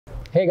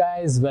Hey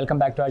guys, welcome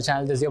back to our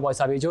channel. This is your boy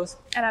Sabijos.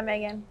 And I'm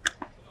Megan.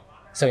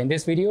 So in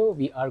this video,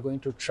 we are going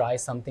to try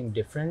something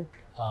different.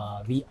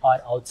 We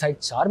are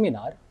outside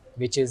Charminar,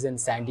 which is in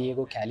San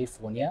Diego,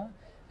 California.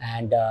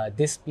 And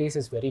this place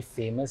is very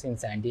famous in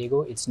San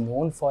Diego. It's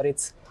known for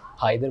its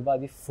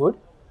Hyderabadi food.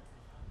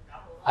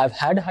 I've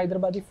had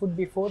Hyderabadi food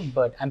before,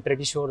 but I'm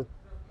pretty sure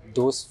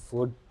those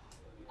food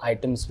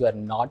items were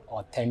not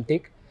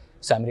authentic.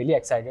 So I'm really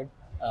excited.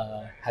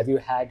 Have you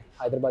had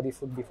Hyderabadi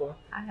food before?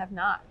 I have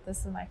not.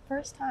 This is my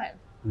first time.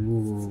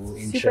 Ooh,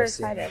 interesting. Super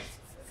excited.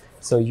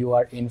 So you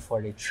are in for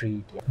a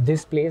treat.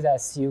 This place,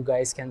 as you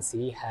guys can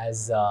see,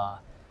 has a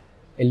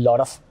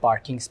lot of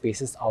parking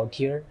spaces out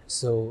here.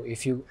 So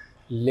if you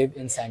live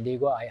in San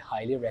Diego, I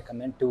highly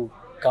recommend to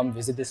come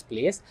visit this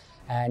place.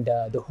 And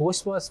the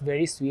host was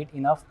very sweet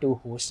enough to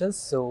host us.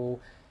 So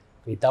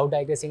without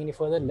digressing any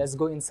further, let's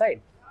go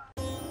inside.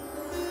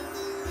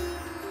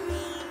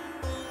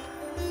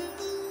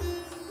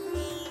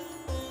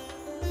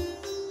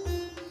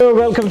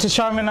 Welcome to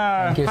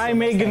Charminar. Hi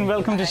Megan,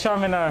 welcome to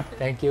Charminar.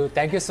 Thank you.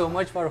 Thank you so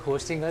much for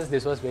hosting us.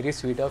 This was very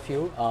sweet of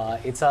you.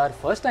 It's our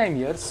first time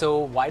here, so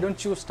why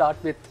don't you start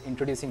with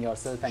introducing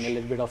yourself and a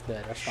little bit of the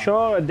restaurant?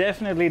 Sure,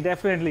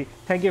 definitely.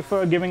 Thank you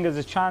for giving us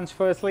a chance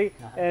firstly.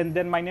 And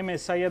then my name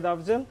is Syed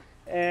Afzal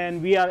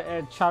and we are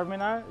at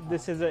Charminar.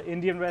 This is an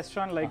Indian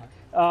restaurant.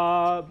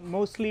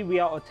 Mostly we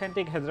are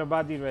authentic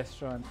Hyderabadi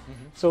restaurant.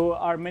 So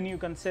our menu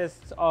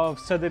consists of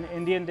southern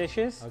Indian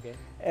dishes. Okay.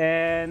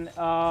 And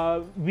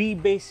we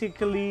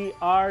basically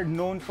are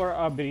known for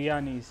our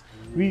biryanis.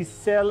 We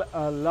sell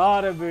a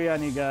lot of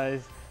biryani,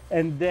 guys,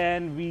 and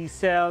then we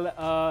sell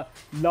a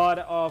lot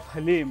of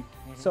halim.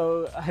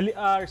 So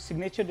our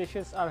signature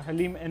dishes are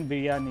halim and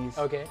biryanis.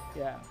 Okay.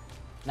 Yeah.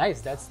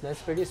 Nice.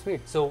 That's pretty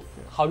sweet. So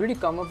how did you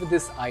come up with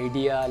this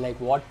idea? Like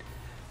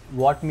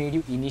what made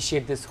you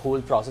initiate this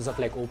whole process of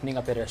like opening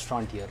up a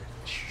restaurant here?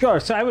 Sure.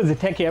 So I was a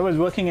techie. I was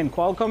working in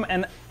Qualcomm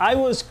and I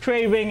was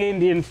craving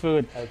Indian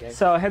food. Okay.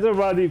 So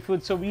Hyderabadi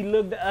food. So we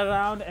looked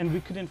around and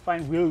we couldn't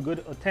find real good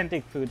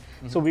authentic food.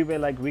 So we were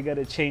like, we got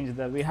to change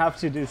that. We have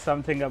to do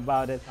something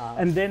about it.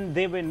 And then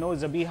there were no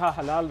Zabiha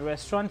Halal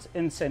restaurants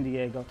in San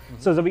Diego.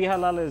 So Zabiha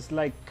Halal is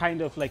like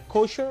kind of like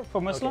kosher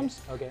for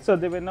Muslims. Okay. So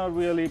they were not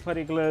really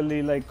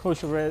particularly like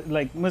kosher,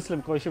 like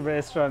Muslim kosher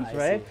restaurants, I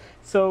right? see.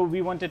 So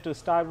we wanted to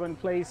start one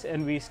place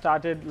and we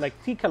started like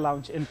Tikka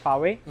Lounge in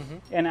Poway.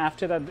 And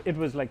after that, it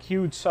was like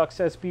huge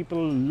success.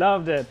 People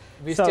loved it.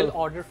 We still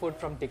order food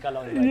from Tikka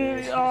Lounge.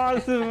 Yeah,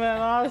 awesome,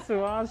 man.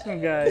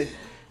 Awesome, guys.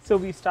 So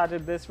we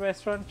started this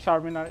restaurant,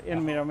 Charminar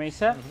in Mira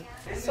Mesa.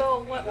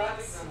 So what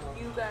makes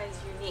you guys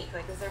unique?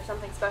 Like, is there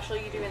something special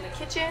you do in the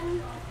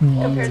kitchen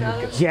compared to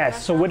other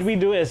Yes, so what we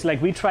do is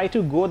like we try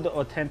to go the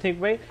authentic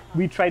way.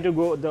 We try to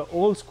go the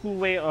old school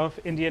way of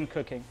Indian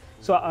cooking.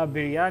 So our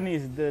biryani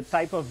is the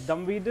type of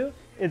dum we do.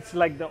 It's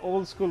like the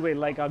old school way,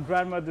 like our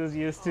grandmothers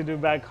used to do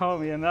back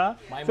home, you know?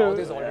 My mouth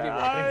is already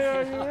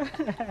watering.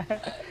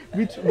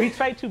 we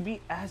try to be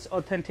as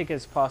authentic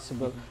as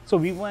possible. So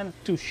we want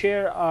to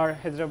share our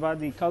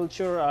Hyderabadi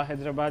culture, our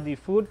Hyderabadi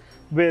food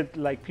with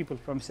like people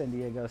from San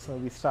Diego. So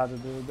we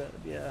started with that,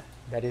 yeah.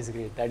 That is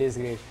great. That is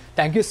great.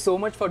 Thank you so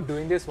much for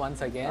doing this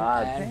once again.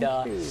 Thank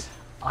you.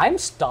 I'm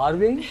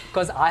starving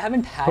because I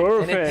haven't had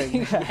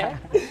anything yet.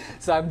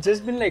 So I've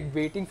just been like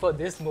waiting for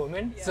this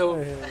moment.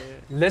 So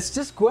let's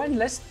just go and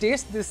let's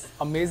taste this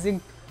amazing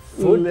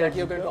food that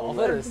you're going to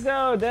offer us. Let's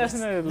go,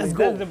 definitely. Let's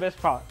go. That's the best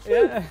part.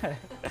 Yeah.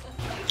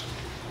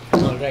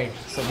 All right.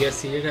 So we are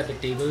seated at the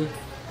table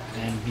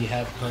and we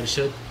have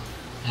Harshad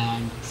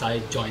and Sai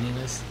joining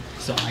us.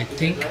 So I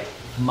think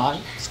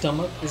my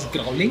stomach is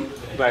growling.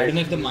 I don't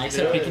know if the mics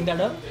are picking that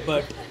up,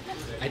 but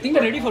I think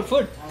we're ready for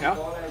food. Yeah,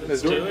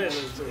 let's do it.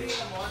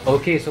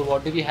 Okay, so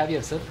what do we have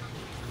here, sir?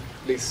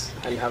 Please,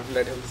 I'll have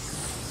let him.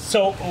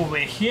 So over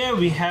here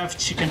we have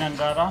chicken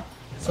angara.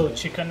 So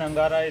chicken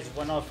angara is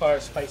one of our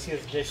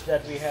spiciest dish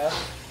that we have.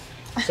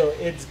 So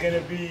it's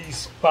gonna be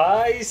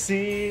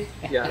spicy.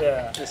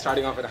 Yeah.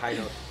 Starting off at a high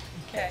note.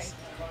 Okay.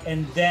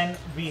 And then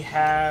we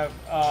have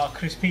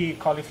crispy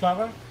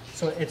cauliflower.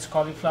 So it's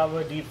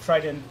cauliflower deep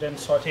fried and then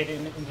sauteed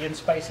in Indian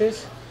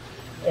spices.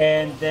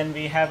 And then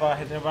we have our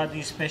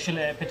Hyderabadi special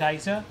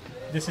appetizer.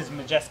 This is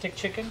majestic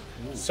chicken.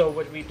 So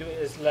what we do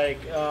is like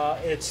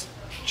it's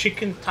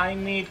chicken thigh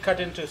meat cut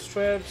into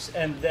strips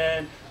and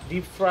then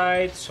deep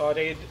fried,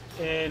 sauteed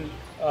in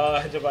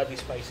Hyderabadi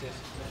spices.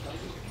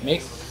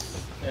 Makes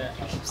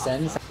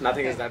sense.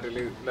 Nothing is that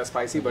really that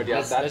spicy, but yeah,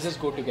 Let's just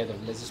go together.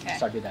 Let's just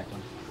start with that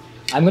one.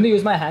 I'm going to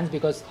use my hands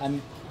because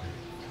I'm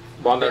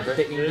born that the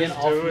way. Indian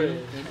of me,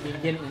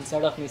 Indian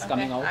inside of me is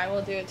coming out. I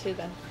will do it too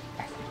then.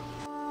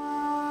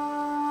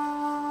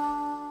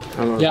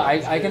 Yeah,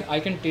 I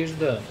can taste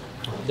the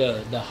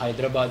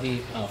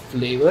Hyderabadi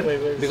flavor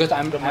because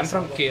I'm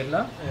from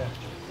Kerala.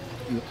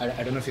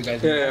 I don't know if you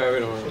guys know. Yeah, we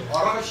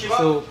know.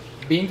 So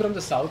being from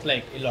the south,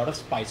 like a lot of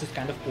spices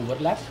kind of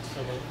overlap.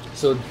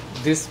 So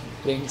this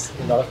brings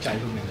a lot of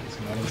childhood memories.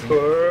 You know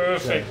what I'm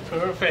saying?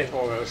 Perfect.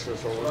 Oh, that's so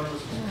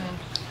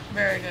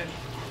Very good.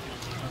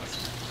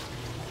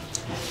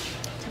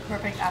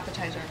 perfect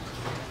appetizer.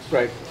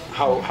 Right.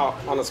 How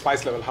on a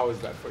spice level, how is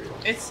that for you?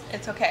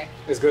 It's okay.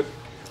 It's good.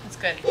 It's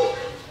good.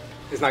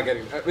 It's not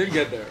getting. We'll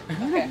get there.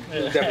 Okay.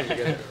 We'll definitely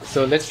get there.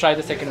 So let's try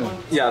the second one.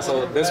 Yeah.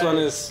 So this one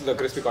is the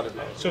crispy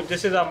cauliflower. So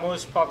this is our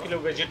most popular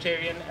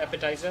vegetarian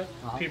appetizer.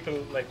 People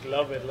like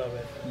love it.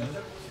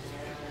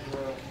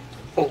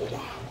 Oh.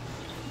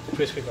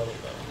 Crispy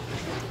cauliflower.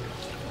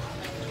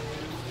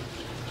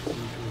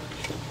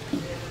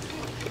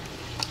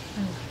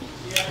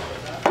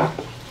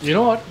 You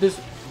know what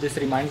this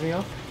reminds me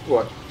of?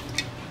 What?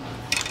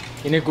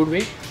 In a good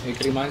way.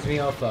 It reminds me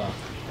of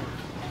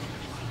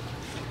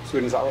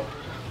Sweet and sour.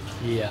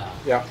 yeah.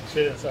 Yeah.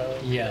 Sweet and sour.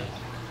 Yeah.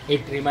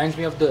 It reminds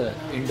me of the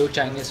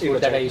Indo-Chinese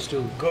food that I used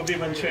to. Gobi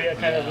Manchuria,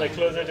 kind of like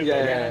closer to Yeah,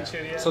 Gobi yeah.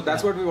 Manchuria. So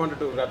that's what we wanted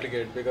to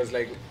replicate because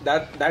like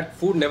that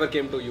food never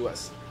came to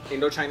US.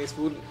 Indo-Chinese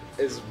food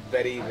is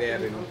very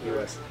rare in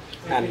US,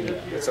 and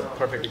it's a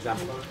perfect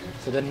example.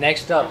 So the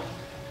next up,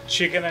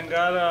 Chicken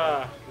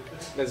Angara.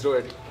 Let's do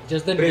it.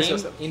 just the Brace name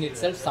yourself. in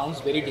itself sounds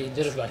very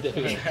dangerous, by the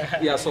way.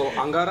 Yeah. So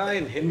Angara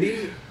in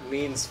Hindi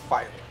means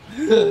fire.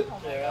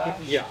 Yeah.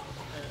 Yeah.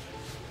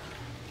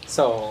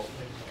 So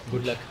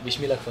Good luck. Wish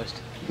me luck first.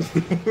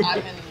 I'm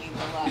gonna need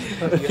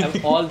the luck. You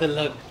have all the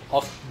luck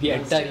of the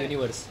entire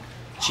universe.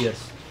 Cheers.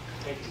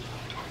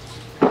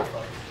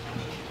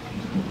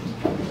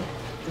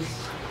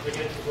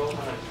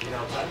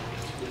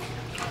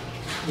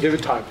 give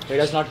it time. It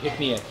has not hit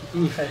me yet.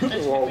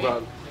 Oh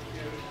God.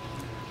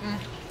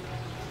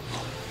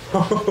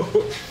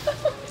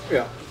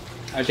 Yeah.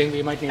 I think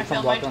we might I need feel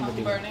some my water on the tongue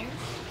table. burning.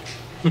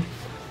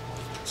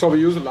 So we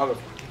use a lot of,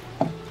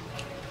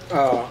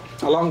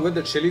 along with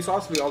the chili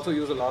sauce, we also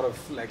use a lot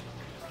of like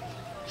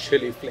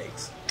chili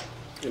flakes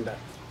in that.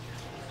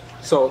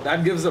 So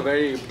that gives a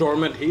very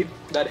dormant heat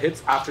that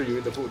hits after you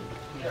eat the food.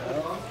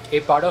 A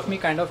part of me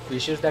kind of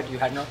wishes that you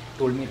had not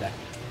told me that.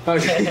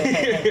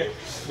 Okay.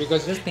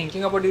 Because just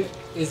thinking about it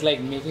is like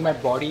making my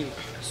body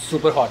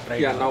super hot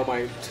right Yeah, now.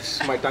 now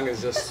my tongue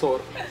is just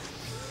sore.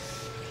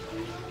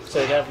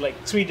 So you have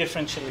like 3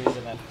 different chilies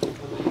in it.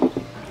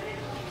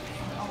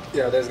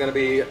 Yeah, there's gonna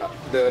be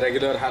the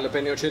regular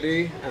jalapeno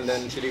chili, and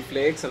then chili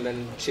flakes, and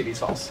then chili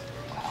sauce.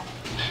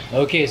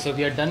 Okay, so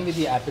we are done with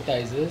the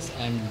appetizers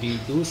and we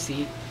do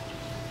see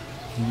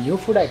new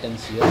food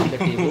items here on the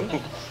table.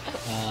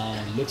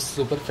 Looks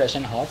super fresh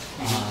and hot.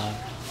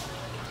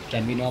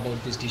 Can we know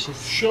about these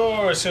dishes?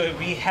 Sure. So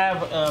we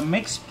have a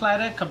mixed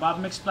platter, kebab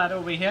mixed platter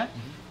over here.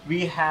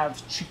 We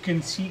have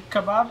chicken seekh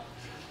kebab,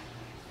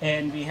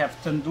 and we have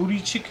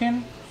tandoori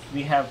chicken.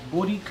 We have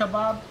bori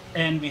kebab,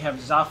 and we have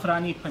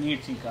zafrani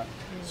paneer tikka.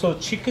 So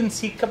chicken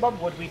seekh kebab,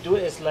 what we do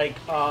is like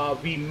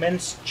we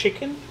mince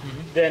chicken,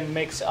 then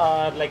mix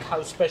our like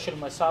house special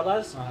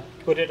masalas,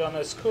 put it on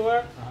a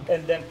skewer,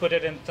 and then put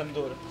it in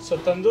tandoor. So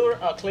tandoor,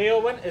 a clay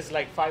oven is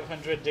like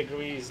 500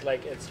 degrees,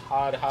 like it's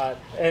hard,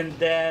 and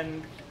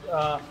then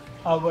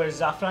our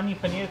zafrani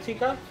paneer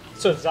tikka.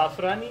 So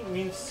zafrani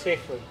means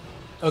saffron.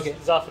 Okay.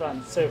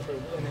 Zafran,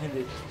 saffron in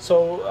Hindi.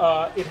 So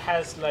it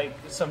has like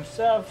some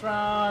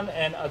saffron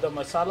and other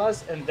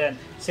masalas, and then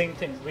same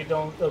thing.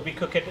 We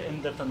cook it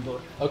in the tandoor.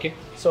 Okay.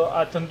 So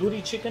our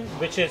tandoori chicken,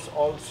 which is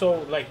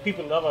also like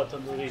people love our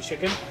tandoori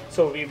chicken.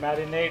 So we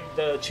marinate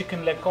the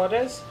chicken leg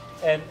quarters,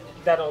 and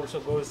that also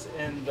goes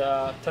in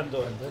the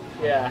tandoor.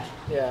 Yeah,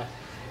 yeah.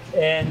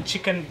 And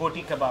chicken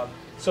boti kebab.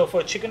 So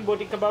for chicken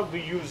boti kebab,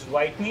 we use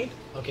white meat.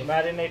 Okay.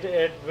 Marinate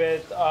it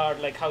with our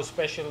like house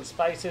special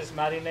spices.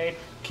 Marinate,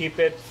 keep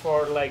it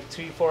for like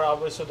 3-4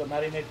 hours so the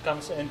marinade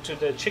comes into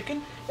the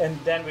chicken, and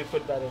then we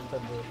put that in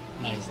tandoor.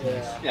 Nice.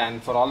 Yeah. Yeah,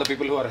 and for all the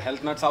people who are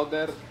health nuts out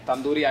there,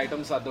 tandoori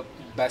items are the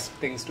best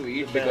things to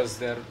eat because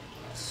they're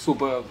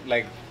super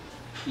like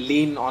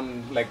lean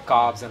on like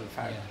carbs and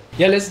fat.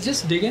 Yeah, let's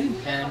just dig in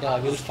and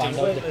we'll find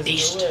out the Let's do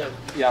taste. it.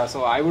 Yeah,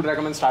 so I would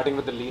recommend starting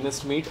with the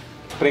leanest meat,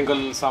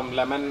 sprinkle some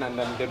lemon, and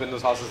then dip in the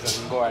sauces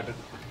and go at it.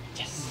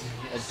 Yes.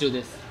 Let's do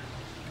this.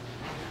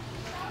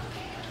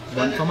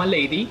 One for my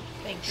lady.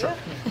 Thank you.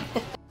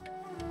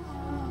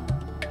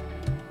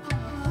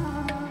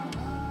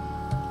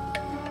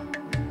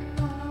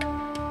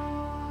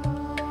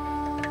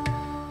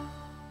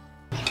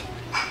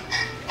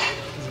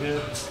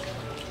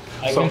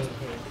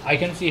 I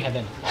can see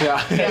Heaven.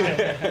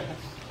 Yeah.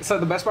 So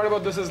the best part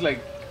about this is like,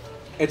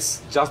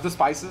 it's just the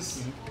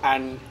spices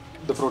and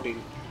the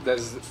protein.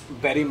 There's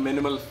very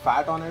minimal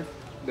fat on it.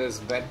 There's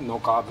no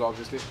carbs,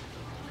 obviously.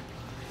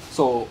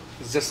 So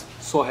it's just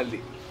so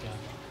healthy.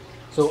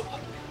 So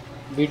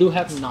we do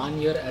have naan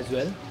here as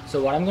well.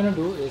 So what I'm gonna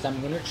do is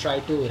I'm gonna try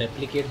to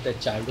replicate the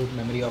childhood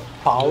memory of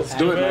pav. Let's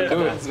do it, man.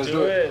 Do it. Let's Let's do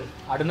do it. it.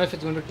 I don't know if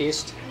it's going to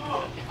taste.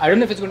 I don't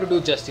know if it's going to do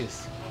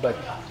justice, but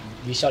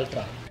we shall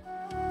try.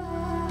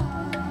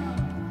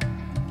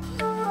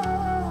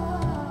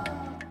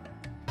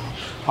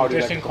 How do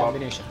you like Interesting the kebab?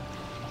 combination.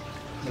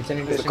 It's an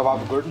Is the interesting.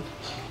 kebab good?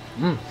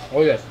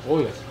 Oh yes. Oh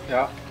yes.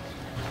 Yeah.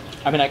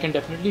 I mean, I can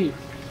definitely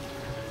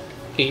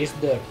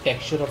taste the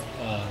texture of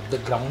the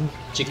ground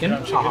chicken.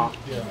 Uh-huh.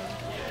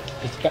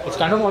 It's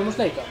kind of almost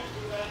like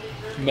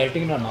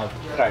melting in our mouth.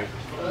 Right.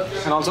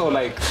 And also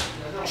like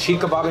sheikh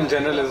kebab in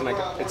general is like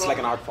it's like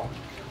an art form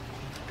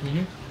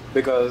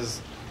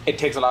because it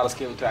takes a lot of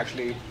skill to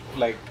actually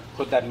like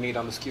put that meat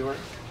on the skewer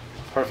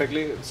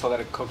perfectly so that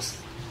it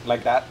cooks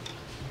like that.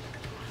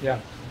 Yeah.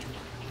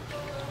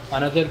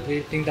 Another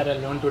great thing that I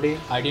learned today,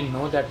 I didn't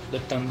know that the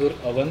tandoor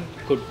oven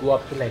could go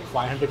up to like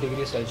 500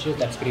 degrees Celsius.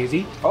 That's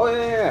crazy. Oh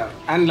yeah.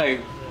 And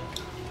like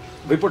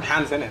we put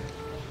hands in it.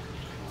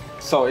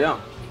 So yeah.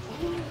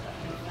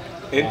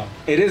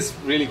 It is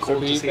really cool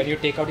to see. When you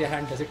take out your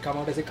hand, does it come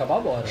out as a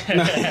kebab or?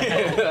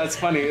 That's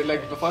funny.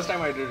 Like the first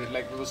time I did it,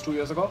 like it was 2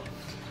 years ago.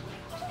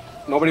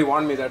 Nobody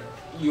warned me that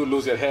you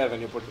lose your hair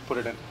when you put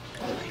it in.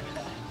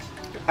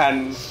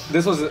 And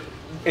this was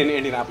in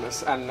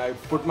Indianapolis, and I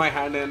put my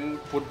hand in,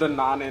 put the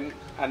naan in,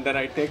 and then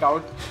I take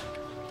out.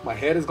 My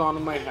hair is gone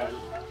on my hand.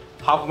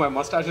 Half of my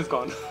mustache is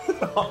gone.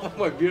 Half of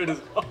my beard is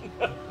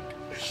gone.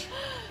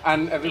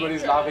 And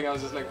everybody's laughing. I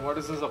was just like, "What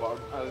is this about?"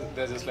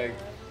 They're just like,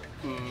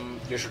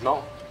 "You should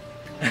know."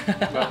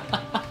 But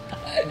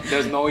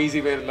there's no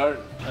easy way to learn.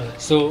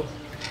 So,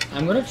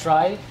 I'm gonna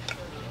try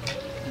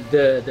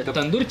the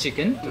tandoor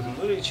chicken.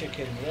 Tandoori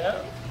chicken,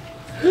 yeah.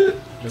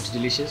 Looks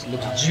delicious.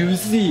 Looks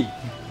juicy.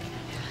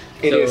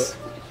 It is.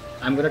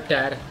 I'm gonna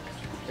tear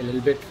a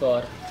little bit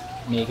for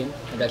Megan.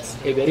 That's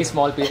a very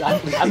small piece. I'm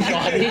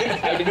sorry.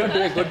 I did not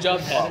do a good job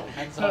there.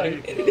 I'm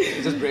sorry.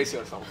 Just brace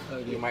yourself.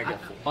 You might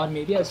get full. Or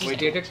maybe I just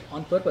did it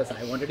on purpose.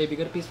 I wanted a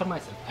bigger piece for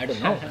myself. I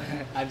don't know.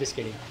 I'm just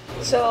kidding.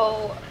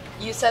 So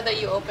you said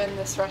that you opened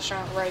this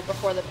restaurant right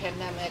before the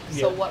pandemic.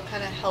 So Yeah. what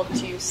kind of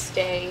helped you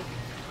stay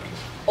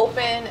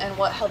open and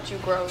what helped you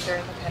grow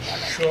during the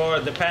pandemic? Sure,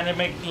 the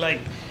pandemic,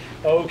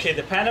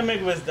 the pandemic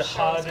was the That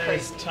was hardest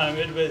crazy. time.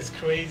 It was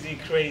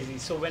crazy.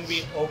 So when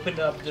we opened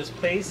up this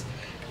place,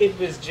 it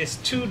was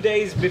just 2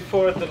 days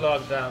before the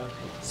lockdown.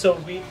 So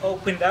we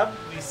opened up,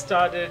 we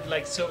started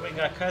like serving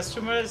our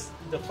customers.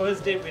 The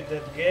first day we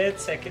did good,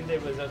 second day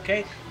was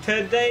okay.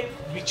 Third day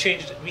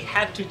we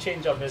had to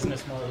change our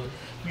business model.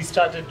 We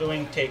started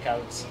doing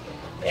takeouts.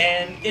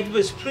 And it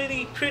was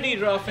pretty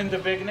rough in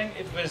the beginning.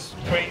 It was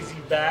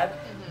crazy bad.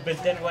 But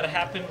then what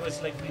happened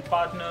was like we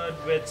partnered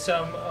with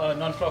some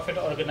non-profit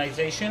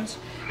organizations,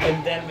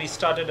 and then we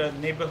started a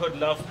neighborhood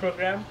love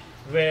program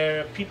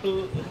where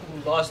people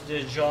who lost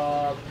their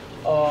job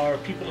or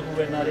people who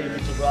were not able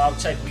to go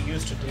outside, we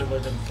used to deliver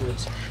them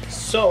foods.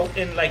 So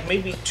in like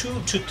maybe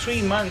 2 to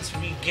 3 months,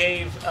 we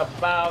gave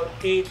about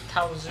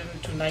 8,000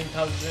 to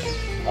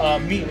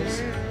 9,000 meals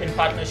in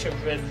partnership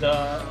with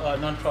a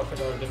non-profit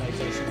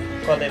organization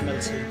called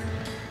MLC.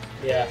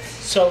 Yeah.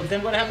 So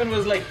then what happened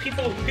was like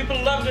people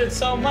loved it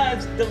so much.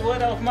 The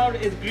word of mouth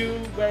it grew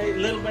by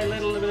little,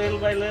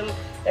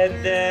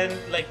 and then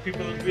like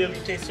people really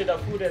tasted our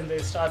food and they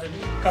started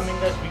coming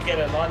to us. We get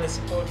a lot of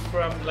support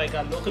from like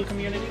our local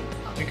community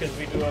because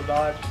we do a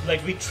lot.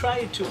 Like we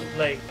try to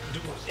like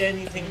do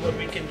anything what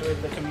we can do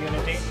in the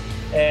community,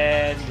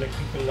 and like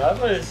people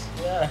love us.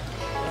 Yeah.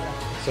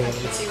 So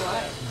See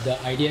why?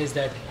 the idea is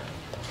that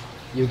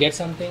you get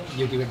something,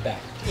 you give it back.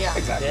 Yeah.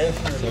 Exactly.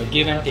 Definitely. So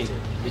give and take,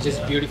 which is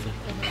beautiful.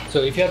 So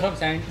if you're from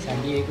San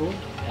Diego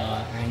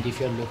and if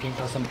you're looking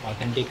for some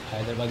authentic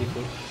Hyderabadi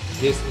food,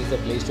 this is the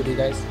place to be,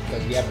 guys,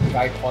 because we have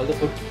tried all the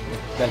food.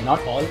 Well,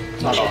 not all.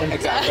 Not all. them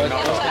Exactly. first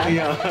Not all. time.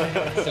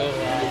 Yeah. So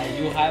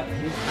you have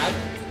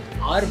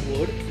our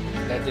word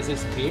that this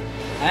is great.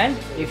 And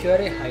if you are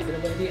a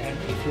Hyderabadi and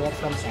if you are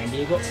from San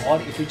Diego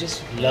or if you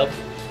just love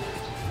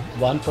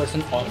one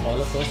person or all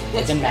of us,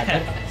 doesn't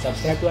matter.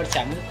 Subscribe to our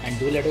channel and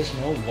do let us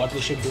know what we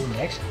should do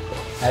next.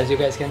 As you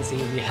guys can see,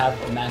 we have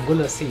mango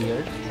lassi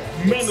here.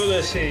 Mango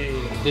lassi.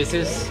 This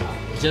is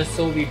just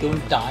so we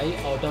don't die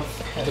out of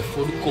the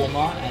food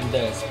coma and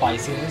the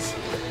spiciness.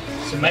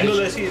 So mango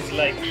lassi is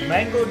like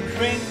mango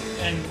drink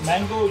and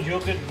mango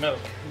yogurt milk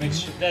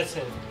mixed. That's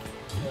it.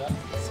 Yeah.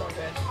 So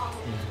good.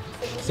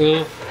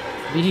 So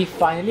we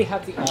finally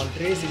have the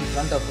entrees in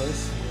front of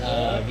us.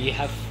 We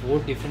have 4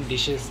 different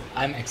dishes.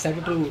 I'm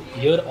excited to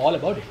hear all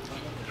about it.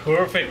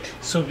 Perfect.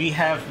 So we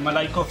have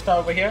malai kofta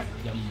over here,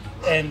 Yum.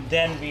 and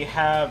then we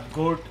have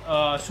goat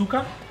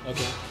suka.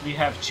 Okay. We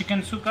have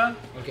chicken suka,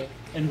 Okay.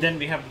 and then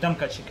we have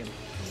damka chicken.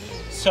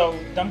 So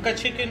damka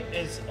chicken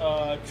is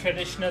a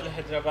traditional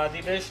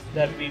Hyderabadi dish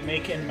that we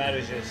make in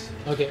marriages.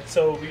 Okay.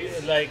 So we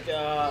like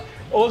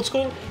old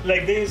school,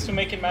 like they used to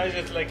make in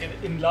marriages, like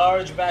in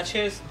large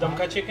batches,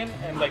 damka chicken,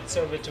 and like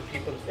serve it to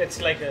people. It's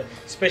like a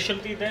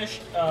specialty dish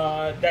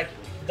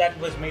that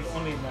was made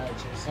only in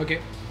marriages. Okay.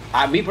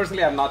 Me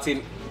personally, I've not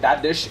seen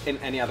that dish in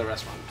any other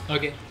restaurant.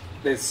 Okay.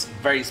 It's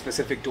very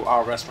specific to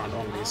our restaurant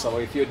only. So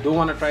if you do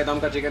want to try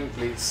damka chicken,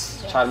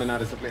 please,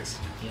 Charminar is the place.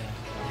 Yeah.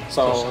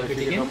 So shall we if you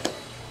begin? can,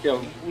 do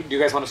you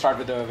guys want to start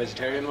with the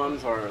vegetarian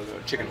ones or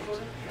the chicken ones?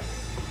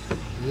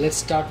 Let's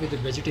start with the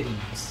vegetarian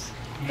ones.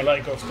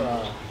 Malai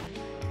kofta.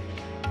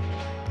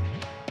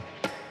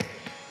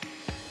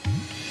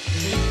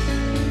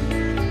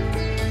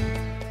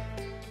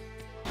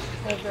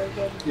 That's very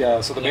good.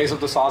 Yeah. So the base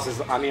of the sauce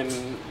is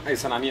onion.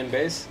 It's an onion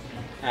base,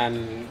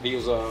 and we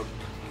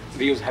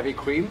use heavy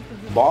cream.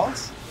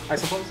 Balls, I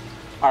suppose,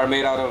 are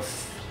made out of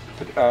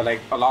like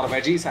a lot of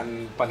veggies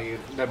and paneer.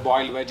 They're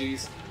boiled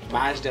veggies,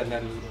 mashed and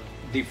then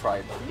deep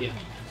fried. Yeah.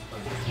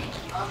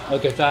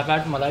 Okay, so I've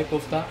had malai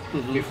kofta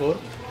before,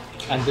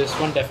 and this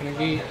one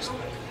definitely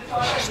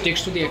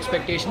sticks to the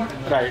expectation.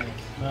 Right.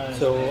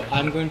 So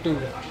I'm going to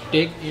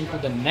take into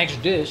the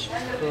next dish,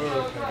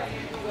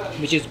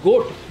 which is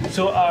goat.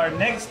 So our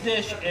next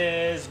dish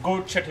is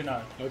goat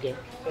chettinad. Okay.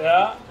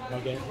 Yeah.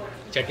 Okay.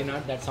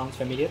 Chettinad, that sounds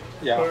familiar.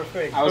 Yeah.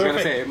 Perfect. I was gonna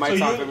perfect. say it might So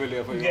sound you-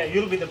 familiar for you. Yeah,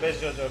 you'll be the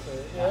best judge of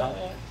it.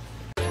 Yeah.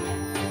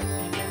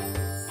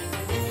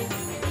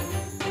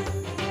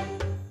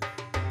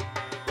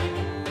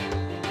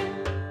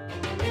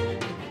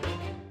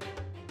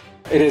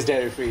 It is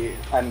dairy free,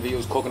 and we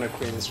use coconut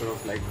cream instead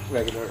of like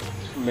regular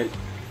milk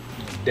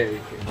dairy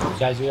cream.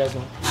 So as you guys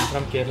know, I'm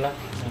from Kerala.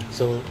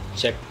 So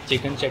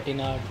chicken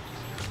chettinad,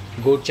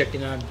 goat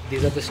chettinad,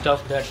 these are the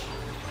stuff that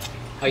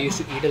I used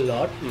to eat a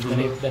lot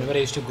whenever I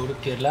used to go to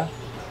Kerala.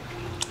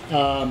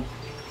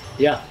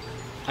 Yeah,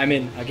 I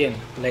mean, again,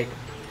 like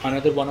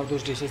another one of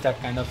those dishes that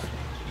kind of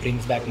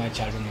brings back my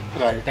childhood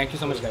memories. Right. So thank you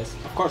so much, guys.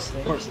 Of course,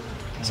 of course.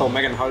 So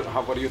Megan,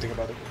 what do you think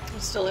about it?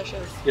 It's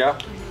delicious. Yeah.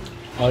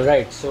 All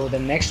right, so the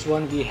next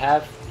one we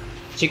have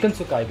chicken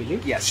sukka, I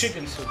believe. Yes.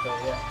 Chicken sukka,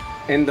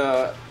 yeah. In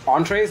the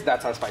entrees,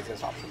 that's our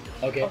spiciest option.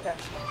 Okay. Okay.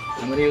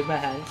 I'm gonna use my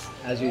hands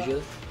as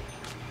usual.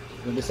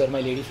 I'm going to serve my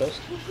lady first.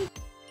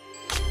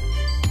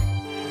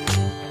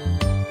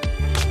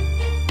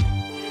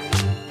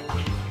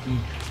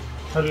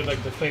 How do you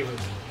like the flavor?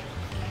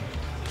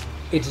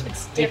 It's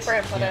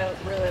Different, but yeah.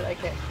 I really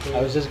like it.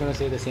 I was just gonna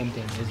say the same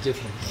thing. It's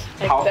different.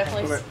 I How-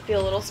 definitely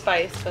feel a little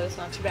spice, but it's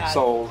not too bad.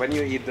 So when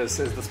you eat this,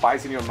 is the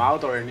spice in your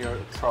mouth or in your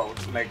throat,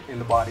 like in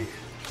the body?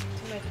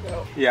 It's in my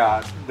throat.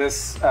 Yeah,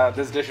 this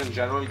dish in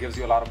general gives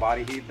you a lot of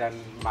body heat, then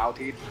mouth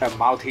heat.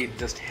 Mouth heat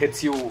just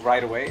hits you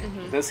right away.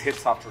 This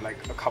hits after like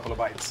a couple of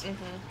bites.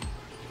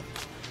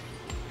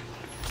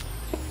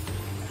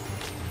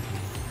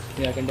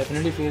 Yeah, I can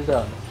definitely feel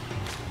the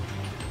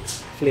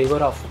flavor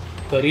of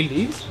curry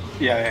leaves.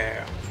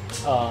 Yeah.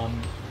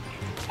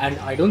 And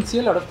I don't see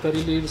a lot of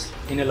curry leaves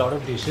in a lot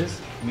of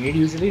dishes made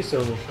usually.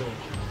 So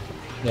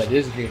yeah,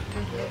 this is great.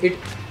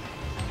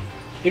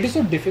 It is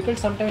so difficult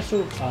sometimes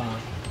to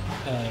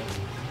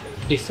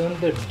discern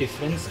the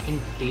difference in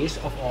taste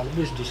of all of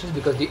these dishes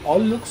because they all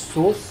look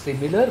so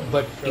similar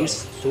but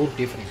taste so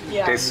different.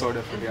 Yeah. Tastes so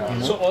different.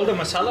 Yeah. So all the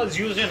masalas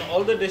used in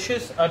all the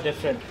dishes are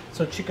different.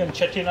 So chicken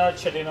chettinad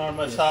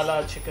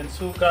masala, chicken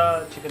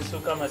sukka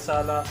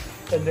masala,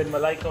 and then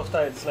malai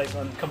kofta, it's like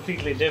on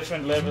completely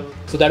different level.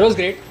 So that was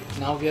great.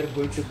 Now we are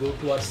going to go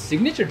to our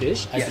signature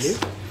dish, I Yes.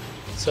 believe.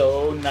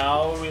 So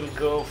now we'll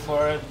go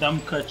for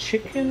damka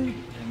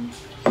chicken. And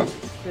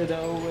sit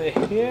over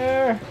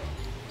here.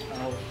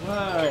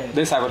 Alright.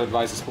 This I would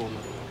advise a spoon.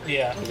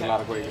 Yeah. There's a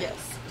lot of gravy. Yes.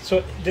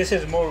 So this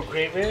is more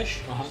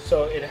grayish. Uh-huh.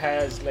 So it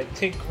has like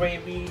thick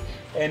gravy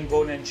and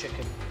bone-in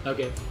chicken.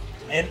 Okay.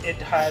 And it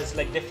has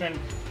like different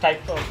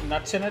type of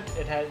nuts in it.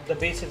 It has the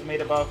base is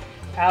made of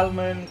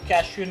almond,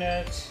 cashew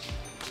nuts,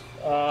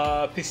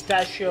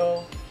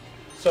 pistachio.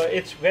 So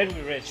it's very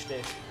rich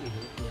dish.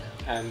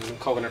 And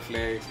coconut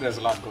flakes. There's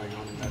a lot going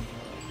on in that.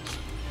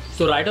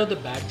 So right off the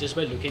bat, just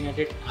by looking at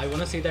it, I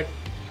want to say that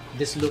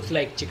this looks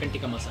like chicken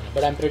tikka masala,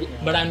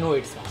 but I know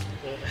it's not.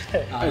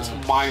 It's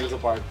miles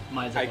apart.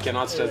 Miles I apart.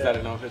 cannot stress that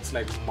enough. It's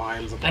like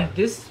miles apart. And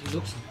this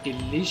looks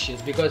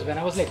delicious because when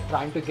I was like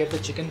trying to get the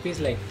chicken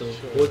piece, like the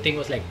whole thing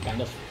was like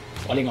kind of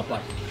falling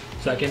apart.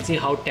 So I can see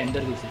how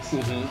tender this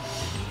is.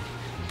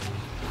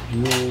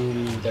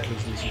 Ooh, that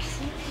looks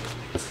delicious.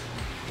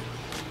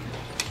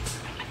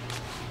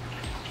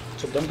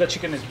 So damka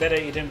chicken is better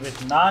eaten with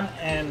naan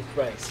and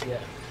rice. Yeah.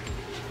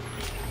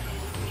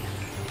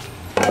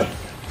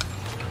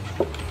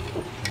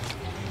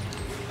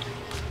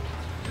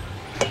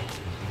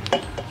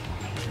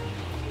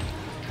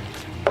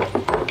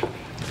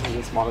 This is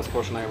the smallest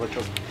portion I ever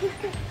took.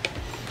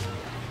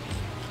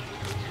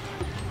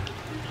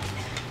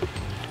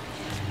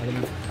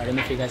 I don't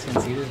know if you guys can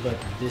see this, but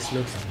this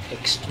looks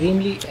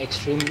extremely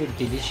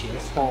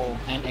delicious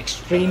and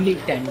extremely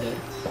tender.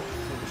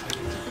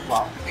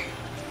 Wow.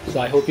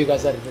 So I hope you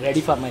guys are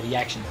ready for my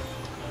reaction.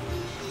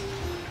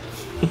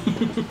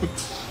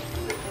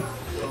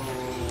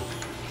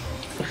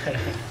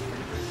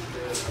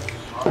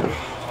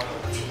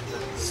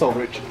 So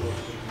rich.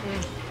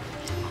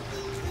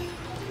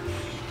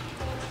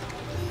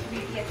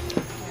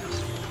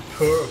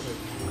 Perfect.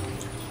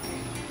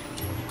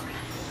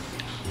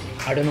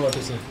 I don't know what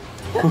to say.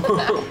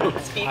 I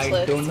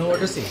Speechless. don't know what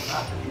to say.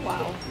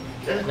 Wow.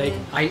 Like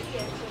I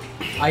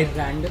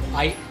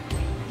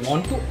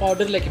want to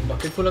order like a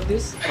bucket full of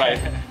this, Right.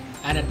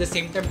 and at the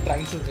same time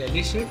trying to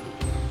relish it,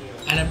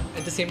 and I'm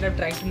at the same time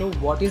trying to know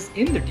what is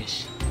in the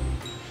dish.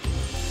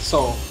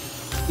 So,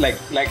 like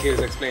he has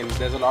explained,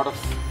 there's a lot of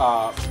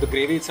the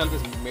gravy itself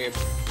is made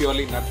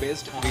purely nut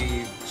based.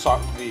 We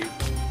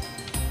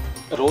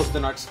roast the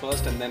nuts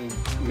first and then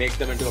make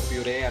them into a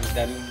puree and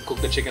then cook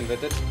the chicken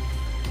with it.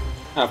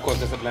 And of course,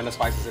 there's a blend of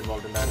spices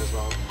involved in that as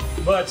well.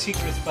 But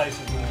secret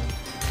spices, man.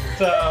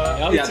 So,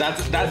 Yeah,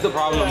 that's the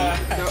problem.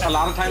 A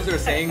lot of times we're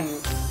saying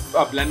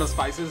a blend of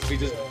spices, we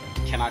just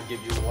cannot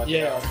give you what.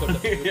 Yeah, of course,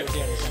 I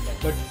totally understand that.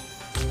 But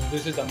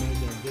this is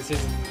amazing. This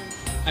is,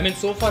 I mean,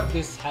 so far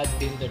this has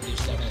been the dish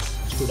that has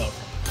stood out.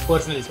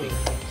 Personally speaking.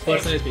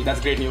 Personally speaking.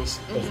 That's great news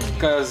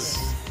because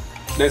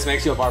this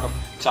makes you a part of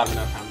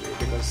Charminar family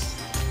because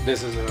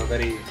this is a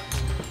very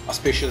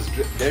auspicious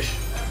dish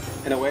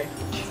in a way.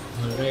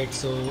 Alright,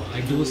 so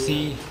I do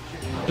see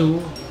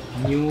 2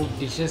 new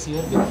dishes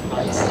here with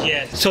rice.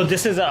 Yes. So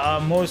this is our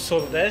most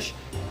sold dish.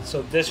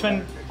 So this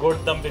one,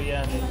 goat dum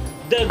biryani.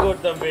 The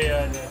goat dum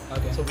biryani.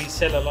 Okay. So we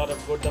sell a lot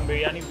of goat dum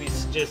biryani. We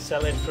just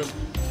sell it from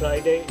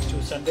Friday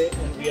to Sunday,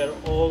 and we are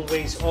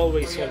always sold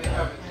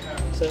out.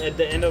 So at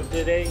the end of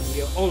the day,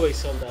 we are always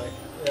sold out.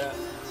 Yeah.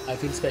 I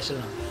feel special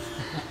now.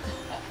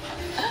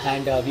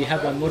 And we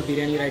have one more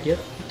biryani right here.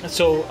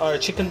 So our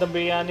chicken dum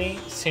biryani,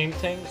 same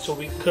thing. So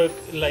we cook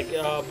like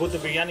both the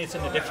biryanis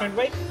in a different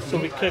way. So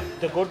we cook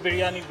the goat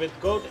biryani with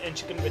goat and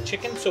chicken with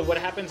chicken. So what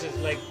happens is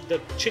like the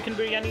chicken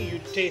biryani, you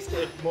taste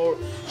it more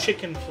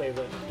chicken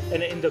flavor,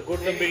 and in the goat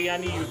dum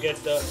biryani, you get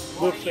the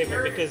goat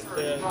flavor because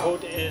the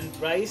goat and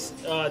rice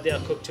they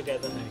are cooked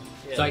together.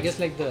 Yeah. So I guess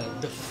like the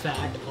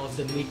fat of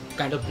the meat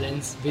kind of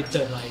blends with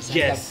the rice. And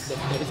Yes.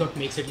 that is what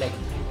makes it like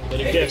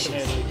very delicious.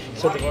 Definitely.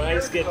 So the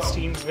rice gets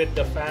steamed with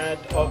the fat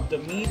of the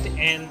meat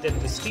and then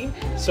the steam.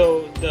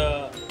 So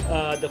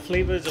the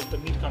flavors of the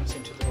meat comes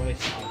into the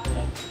rice.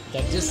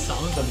 That just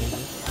sounds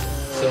amazing.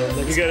 So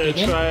let's You gotta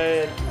begin. try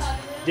it.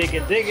 Dig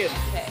it. Okay.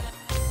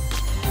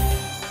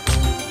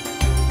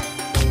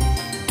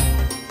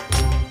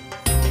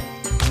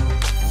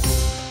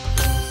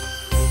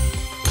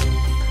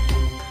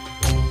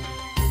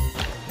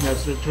 Yeah,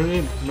 it's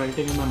literally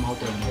melting in my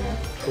mouth right now.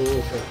 Oh,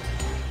 okay.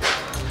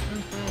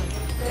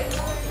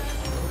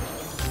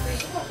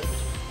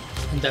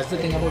 And that's the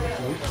thing about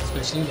food,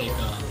 especially like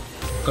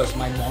because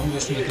my mom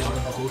used to make a lot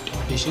of goat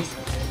dishes.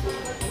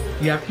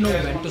 You have to know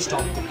when to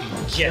stop cooking.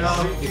 Yes.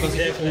 Because if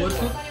you Definitely.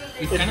 overcook,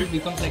 it kind of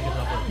becomes like a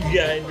rubber.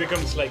 Yeah, it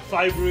becomes like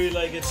fibery,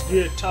 like it's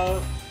really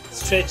tough,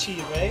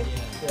 stretchy, right?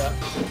 Yeah.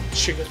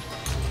 Chicken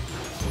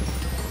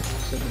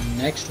So the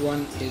next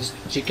one is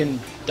chicken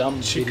dum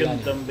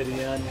biryani. dum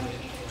biryani.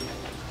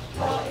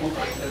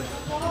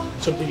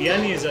 So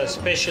biryani is our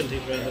specialty,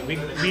 brother.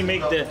 We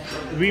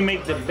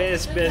make the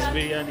best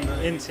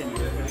biryani in Sindh.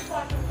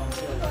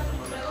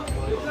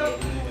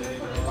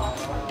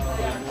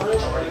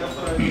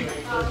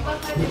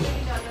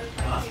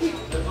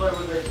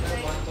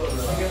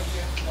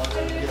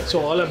 So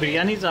all our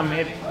biryanis are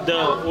made the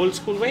old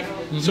school way.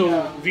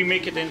 So we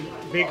make it in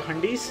big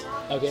handis.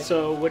 Okay.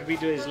 So what we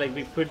do is like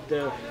we put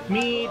the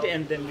meat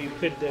and then we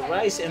put the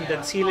rice and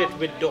then seal it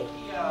with dough.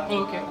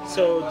 Okay.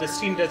 So the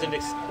steam doesn't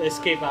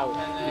escape out.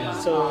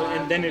 So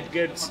and then it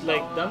gets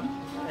like done,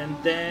 and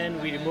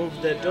then we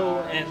remove the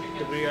dough and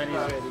the biryani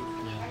is ready.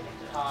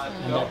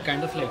 And that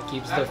kind of like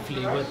keeps the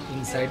flavor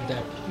inside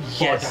that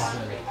pot Yes. as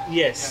well.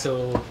 Yes.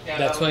 So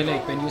that's why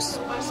like when you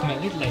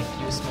smell it, like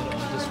you smell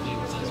all those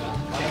flavors as well.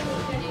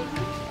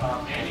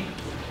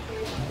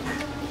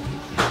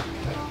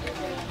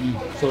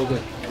 So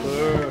good.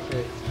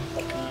 Perfect.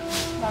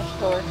 That's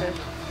delicious.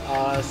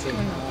 Awesome.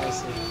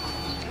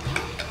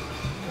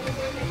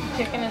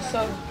 Chicken is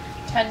so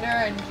tender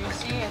and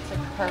juicy. It's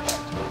like perfect.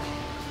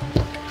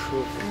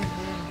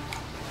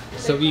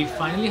 So we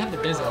finally have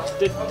the dessert.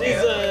 This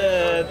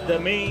is the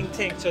main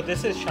thing. So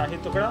this is Shahi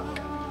Tukda.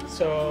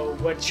 So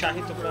what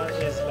Shahi Tukda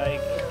is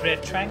like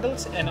bread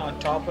triangles, and on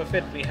top of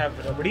it we have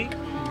rabdi,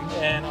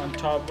 and on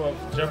top of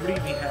rabdi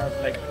we have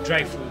like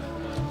dry fruit.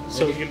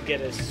 So you'll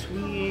get a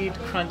sweet,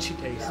 crunchy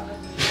taste.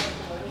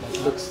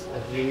 Looks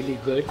really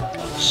good.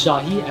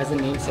 Shahi, as the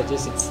name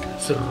suggests,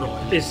 it's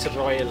royal. It's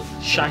royal.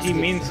 Shahi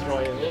means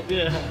royal.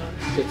 Yeah.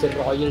 So it's a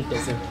royal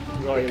dessert.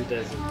 Royal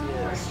desert.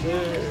 Yes.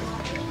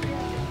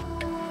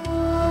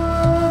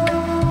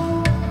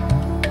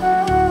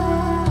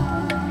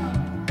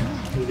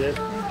 You good?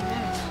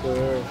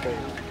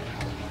 Perfect.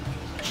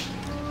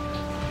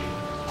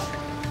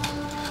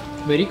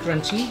 Very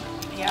crunchy.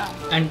 Yeah.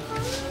 And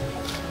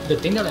the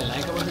thing that I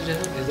like about the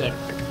dessert is that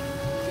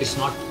it's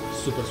not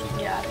super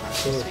sweet. Yeah.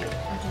 It's not too sweet.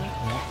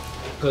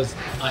 Because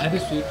I have a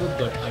sweet tooth,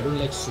 but I don't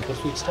like super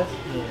sweet stuff.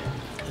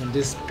 And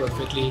this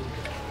perfectly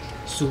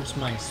suits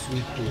my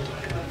sweet tooth.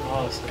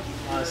 Awesome.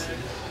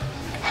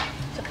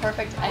 It's a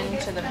perfect end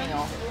to the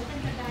meal.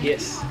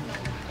 Yes.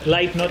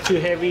 Light, not too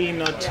heavy,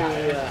 not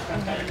too.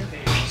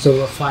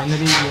 So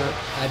finally we are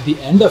at the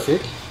end of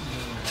it,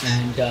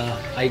 and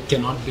I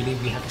cannot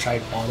believe we have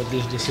tried all of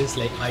these dishes.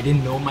 Like I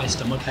didn't know my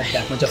stomach had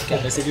that much of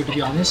capacity, to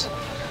be honest.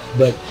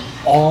 But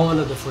all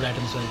of the food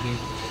items were great.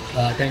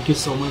 Thank you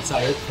so much,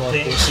 Syed, for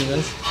hosting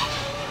us.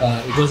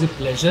 It was a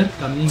pleasure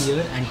coming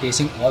here and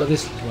tasting all of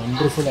these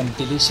wonderful and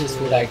delicious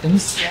food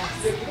items.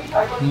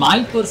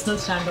 My personal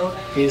standout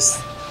is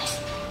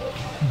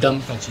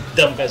dum ka chicken,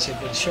 Dum ka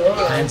chicken, sure.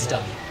 hands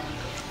down.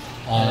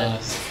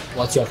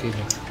 What's your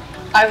favorite?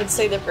 I would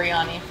say the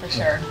biryani for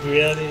sure.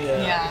 Really?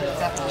 Yeah,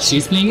 definitely.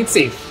 She's playing it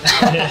safe.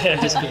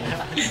 Just kidding.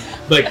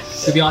 But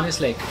to be honest,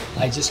 like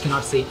I just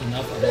cannot say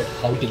enough about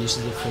how delicious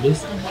the food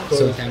is.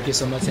 So thank you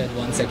so much, Syed,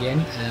 once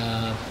again.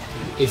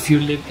 if you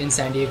live in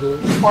San Diego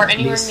Or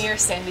anywhere please- near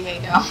San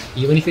Diego.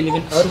 even if you live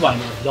in Irvine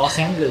or Los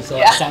Angeles or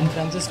Yeah. San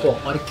Francisco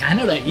or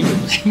Canada even,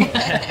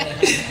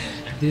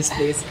 this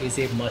place is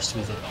a must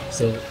visit.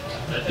 So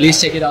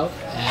please check it out,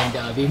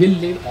 and we will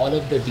leave all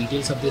of the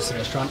details of this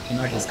restaurant in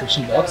our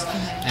description box.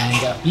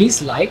 And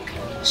please like,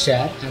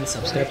 share and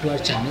subscribe to our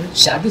channel.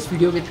 Share this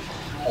video with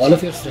all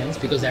of your friends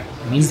because that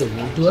means the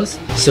world to us.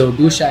 So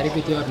do share it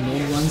with your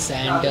known ones,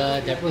 and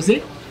that was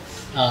it.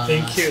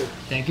 Thank you.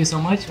 Thank you so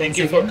much. Thank once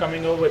you for again.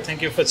 coming over.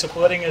 Thank you for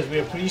supporting us. We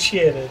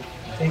appreciate it.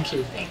 Thank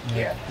you. Thank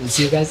you. We'll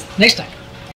see you guys next time.